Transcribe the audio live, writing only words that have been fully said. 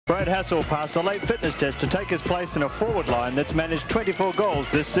Brad Hassel passed a late fitness test to take his place in a forward line that's managed 24 goals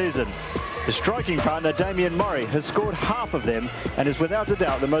this season. His striking partner, Damien Murray, has scored half of them and is without a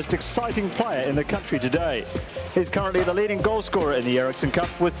doubt the most exciting player in the country today. He's currently the leading goal scorer in the Ericsson Cup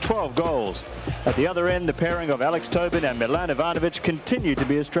with 12 goals. At the other end, the pairing of Alex Tobin and Milan Blagojevic continue to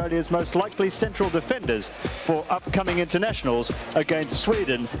be Australia's most likely central defenders for upcoming internationals against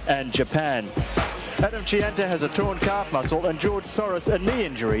Sweden and Japan. Adam Chianta has a torn calf muscle and George Soros a knee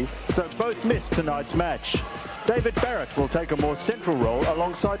injury, so both missed tonight's match. David Barrett will take a more central role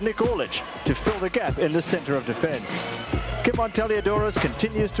alongside Nick Orlic to fill the gap in the centre of defence. Kimon Taliadoros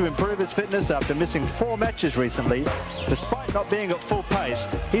continues to improve his fitness after missing 4 matches recently. Despite not being at full pace,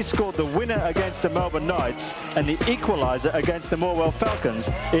 he scored the winner against the Melbourne Knights and the equaliser against the Morwell Falcons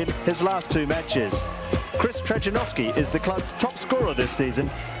in his last 2 matches. Kris Trajanovski is the club's top scorer this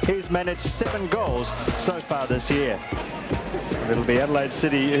season. He's managed 7 goals so far this year. It'll be Adelaide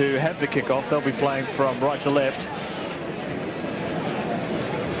City who have the kick-off. They'll be playing from right to left.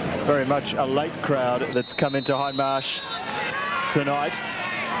 It's very much a late crowd that's come into Hindmarsh tonight.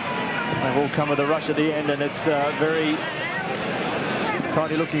 They've all come with a rush at the end, and it's a very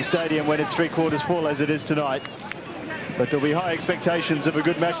tiny-looking stadium when it's 3/4 full, as it is tonight. But there'll be high expectations of a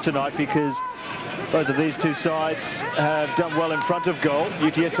good match tonight because both of these two sides have done well in front of goal.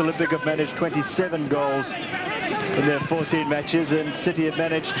 UTS Olympic have managed 27 goals in their 14 matches, and City have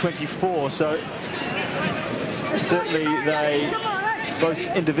managed 24. So certainly they boast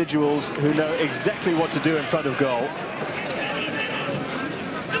individuals who know exactly what to do in front of goal.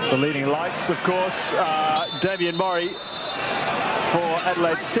 The leading lights, of course, Damien Murray for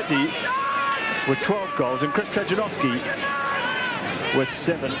Adelaide City with 12 goals, and Kris Trajanovski with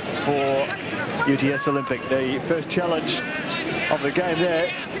 7 for UTS Olympic. The first challenge of the game there,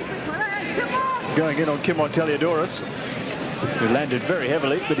 going in on Kimon Taliadoros, who landed very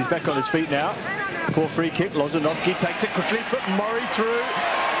heavily, but he's back on his feet now. Poor free kick. Lozanowski takes it quickly, but Murray through.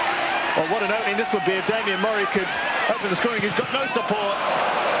 Well, what an opening this would be if Damien Murray could open the scoring. He's got no support.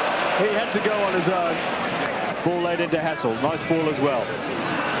 He had to go on his own. Ball laid into Hassel. Nice ball as well.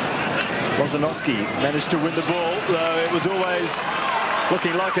 Lozanowski managed to win the ball, though it was always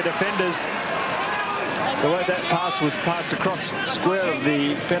looking like a defender's. The way that pass was passed across square of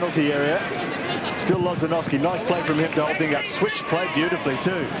the penalty area. Still Lozanowski. Nice play from him to hold things up. Switch played beautifully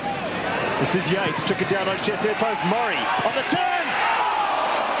too. This is Yates. Took it down on chest there. Both Murray on the turn.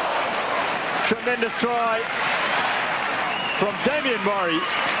 Tremendous try from Damien Murray.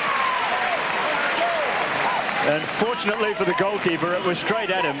 And fortunately for the goalkeeper, it was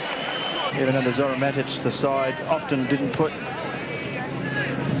straight at him. Even under Zoran Matic, the side often didn't put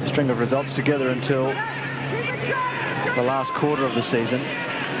a string of results together until the last quarter of the season.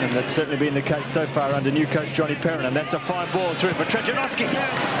 And that's certainly been the case so far under new coach Johnny Perrin. And that's a fine ball through for Trajanovski.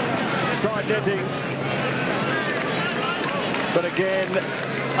 Side netting. But again,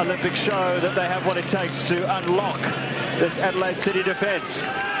 Olympics show that they have what it takes to unlock this Adelaide City defence.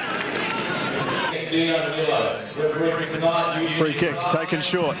 Free kick taken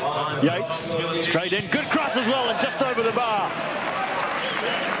short. Yates straight in. Good cross as well, and just over the bar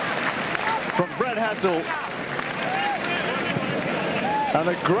from Brad Hassel. And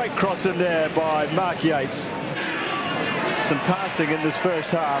a great cross in there by Mark Yates. Some passing in this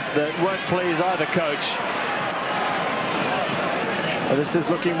first half that won't please either coach. But this is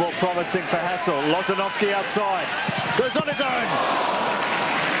looking more promising for Hassel. Lozanowski outside. Goes on his own.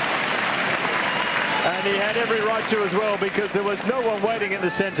 And he had every right to as well, because there was no one waiting in the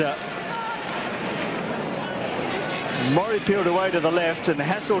centre. Murray peeled away to the left, and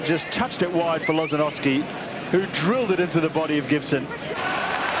Hassel just touched it wide for Lozanowski, who drilled it into the body of Gibson.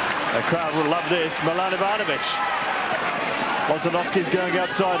 The crowd will love this. Milan Blagojevic. Lozanowski's going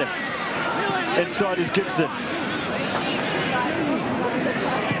outside him. Inside is Gibson.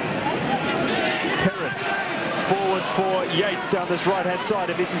 Perrin forward for Yates down this right-hand side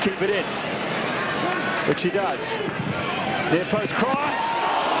if he can keep it in, which he does. Near post cross.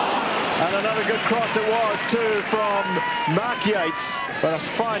 And another good cross it was too from Mark Yates. But a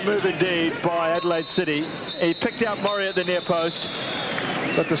fine move indeed by Adelaide City. He picked out Murray at the near post,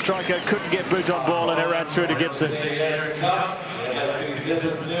 but the striker couldn't get boot on ball, and it ran through to Gibson.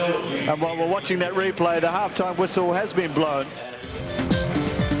 And while we're watching that replay, the half-time whistle has been blown.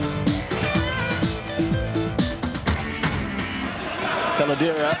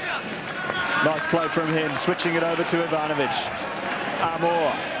 Taladera, nice play from him, switching it over to Ivanovic.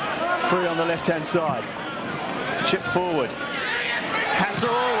 Armour, free on the left-hand side. Chip forward.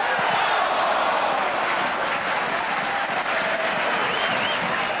 Hassel.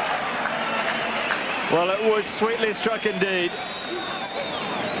 Well, it was sweetly struck indeed.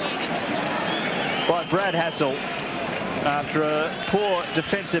 by Brad Hassel after a poor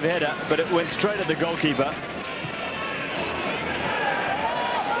defensive header, but it went straight at the goalkeeper.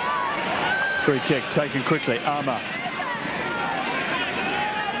 Free kick taken quickly. Armour.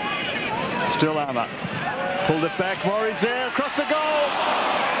 Still Armour. Pulled it back. Murray's there across the goal.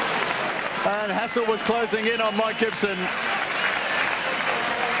 And Hassel was closing in on Mike Gibson,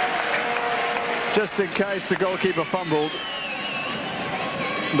 just in case the goalkeeper fumbled.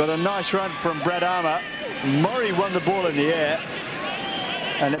 But a nice run from Brad Armour. Murray won the ball in the air,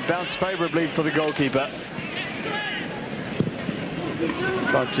 and it bounced favourably for the goalkeeper.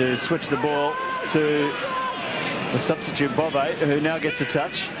 Tried to switch the ball to the substitute Bove, who now gets a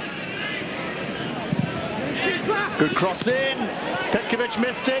touch. Good cross in. Petkovic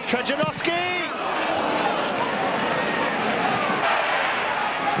missed it. Trajanovski.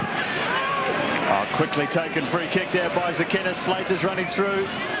 Oh, quickly taken free kick there by Tsekenis. Slater's running through.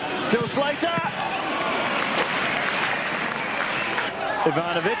 Still Slater.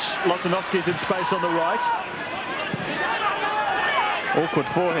 Ivanovic. Lozanovski's in space on the right. Awkward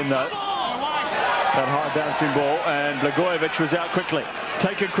for him though. That high bouncing ball, and Blagojevic was out quickly.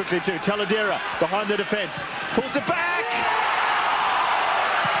 Taken quickly too. Taliadoros behind the defence. Pulls it back.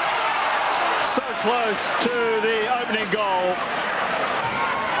 So close to the opening goal.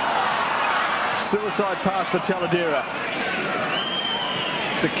 Suicide pass for Taliadoros.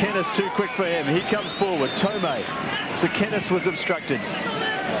 Tsekenis too quick for him. He comes forward. Tome. Tsekenis was obstructed.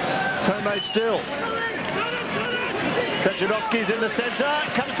 Tome still. Trajanovski's in the centre.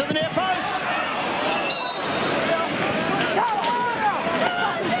 Comes to the near post.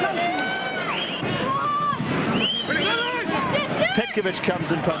 Petkovic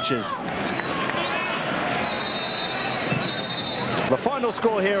comes and punches. The final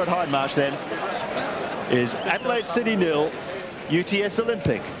score here at Hindmarsh then is Adelaide City 0, UTS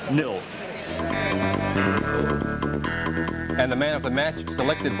Olympic 0. And the man of the match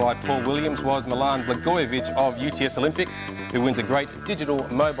selected by Paul Williams was Milan Blagojevic of UTS Olympic, who wins a great digital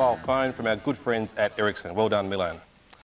mobile phone from our good friends at Ericsson. Well done, Milan.